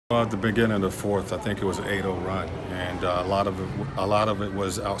Well, at the beginning of the fourth, I think it was an 8-0 run, and a lot of it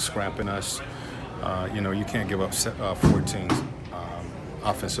was out scrapping us. You can't give up 14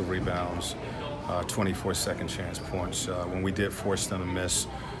 offensive rebounds, 24 second chance points. When we did force them to miss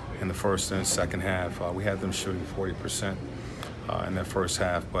in the first and second half, we had them shooting 40% in that first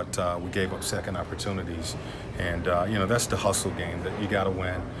half, but we gave up second opportunities. And that's the hustle game that you got to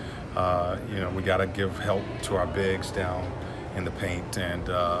win. We got to give help to our bigs down in the paint, and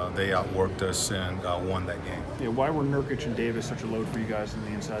they outworked us and won that game. Yeah, why were Nurkic and Davis such a load for you guys on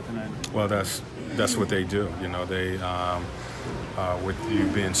the inside tonight? Well, that's what they do. They with you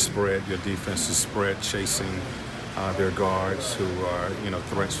being spread, your defense is spread, chasing their guards who are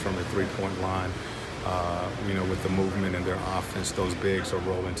threats from the three-point line. With the movement in their offense, those bigs are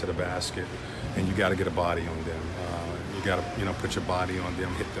rolling to the basket, and you got to get a body on them. You got to put your body on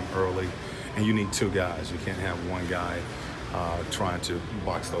them, hit them early, and you need two guys. You can't have one guy trying to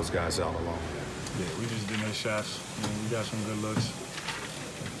box those guys out alone. Yeah, we just didn't hit shots. We got some good looks.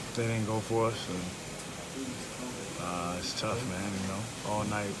 They didn't go for us. So, it's tough, man. All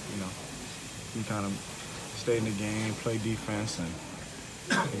night, we kind of stayed in the game, played defense, and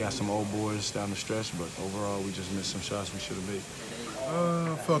we got some old boys down the stretch. But overall, we just missed some shots we should have made.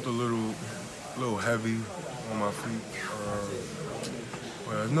 I felt a little heavy on my feet.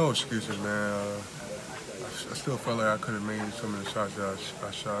 Well, no excuses, man. I still felt like I could have made some of the shots that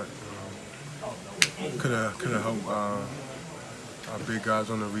I shot. Could have helped our big guys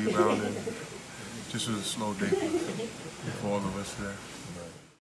on the rebound, and just was a slow day for all of us today.